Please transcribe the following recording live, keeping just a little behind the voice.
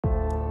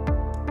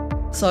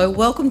So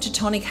welcome to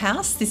Tonic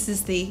House. This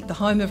is the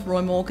home of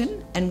Roy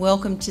Morgan, and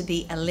welcome to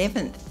the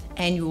 11th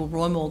Annual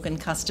Roy Morgan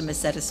Customer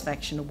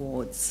Satisfaction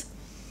Awards.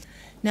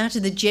 Now to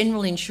the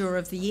General Insurer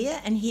of the Year,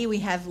 and here we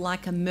have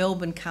like a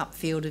Melbourne Cup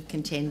field of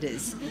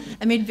contenders.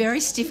 Amid very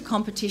stiff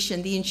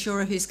competition, the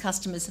insurer whose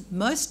customers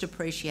most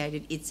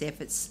appreciated its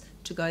efforts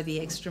to go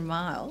the extra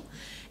mile,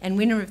 and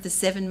winner of the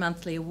 7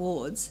 monthly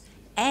awards,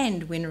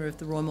 and winner of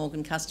the Roy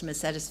Morgan Customer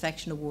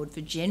Satisfaction Award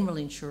for General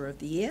Insurer of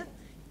the Year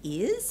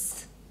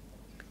is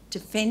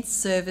Defence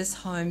Service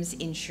Homes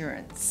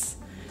Insurance.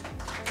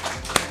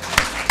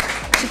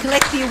 To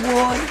collect the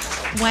award,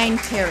 Wayne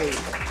Terry,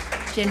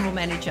 General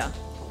Manager.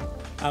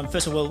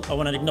 First of all, I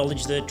want to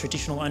acknowledge the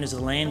traditional owners of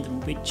the land in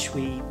which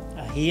we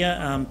are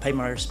here, pay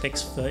my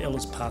respects for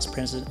elders past,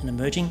 present and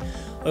emerging.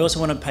 I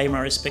also want to pay my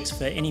respects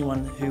for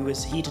anyone who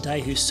is here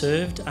today who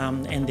served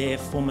and their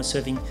former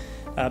serving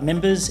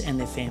members and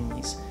their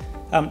families.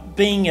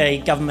 Being a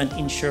government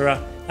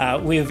insurer,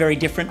 we are very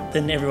different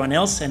than everyone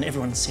else, and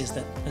everyone says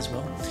that as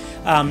well.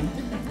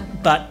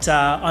 But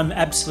I'm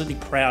absolutely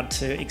proud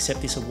to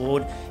accept this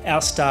award.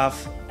 Our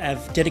staff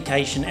have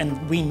dedication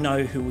and we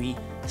know who we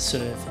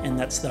serve, and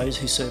that's those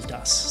who served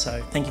us.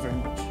 So thank you very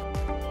much.